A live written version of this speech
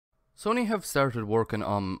Sony have started working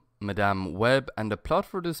on Madame Webb, and the plot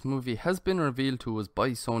for this movie has been revealed to us by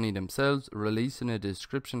Sony themselves, releasing a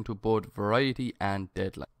description to both Variety and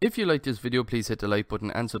Deadline. If you like this video, please hit the like button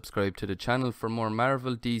and subscribe to the channel for more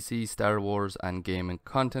Marvel, DC, Star Wars and gaming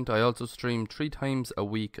content. I also stream 3 times a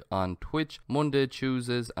week on Twitch, Monday,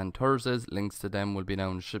 Tuesdays and Thursdays. Links to them will be down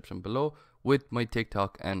in the description below, with my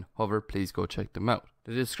TikTok and Hover. Please go check them out.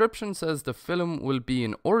 The description says the film will be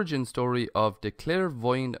an origin story of the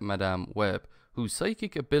clairvoyant Madame Webb, whose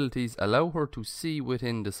psychic abilities allow her to see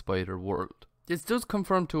within the spider world. This does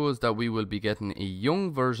confirm to us that we will be getting a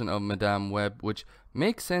young version of Madame Webb, which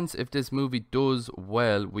makes sense. If this movie does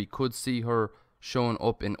well, we could see her showing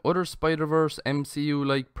up in other Spider-Verse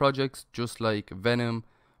MCU-like projects, just like Venom,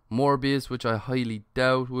 Morbius, which I highly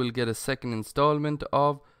doubt we'll get a second installment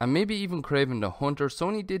of, and maybe even Kraven the Hunter.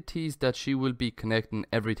 Sony did tease that she will be connecting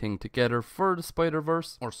everything together for the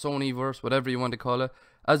Spider-Verse, or Sonyverse, whatever you want to call it.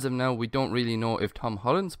 As of now, we don't really know if Tom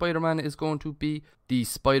Holland's Spider-Man is going to be the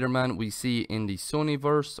Spider-Man we see in the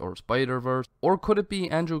Sonyverse or Spider-Verse, or could it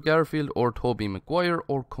be Andrew Garfield or Tobey Maguire,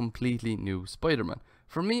 or completely new Spider-Man.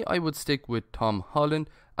 For me, I would stick with Tom Holland,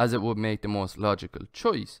 as it would make the most logical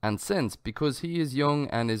choice and sense, because he is young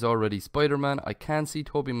and is already Spider-Man. I can't see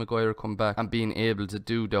Tobey Maguire come back and being able to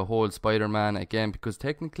do the whole Spider-Man again, because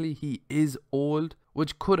technically he is old,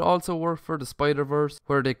 which could also work for the Spider-Verse,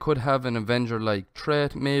 where they could have an Avenger-like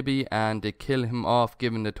threat maybe, and they kill him off,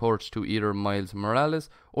 giving the torch to either Miles Morales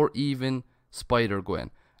or even Spider-Gwen.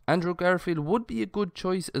 Andrew Garfield would be a good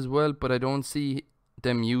choice as well, but I don't see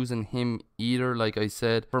them using him either. Like I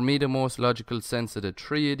said, for me the most logical sense of the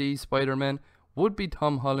 3 of these Spider-Men would be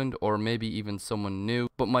Tom Holland, or maybe even someone new,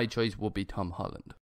 but my choice would be Tom Holland.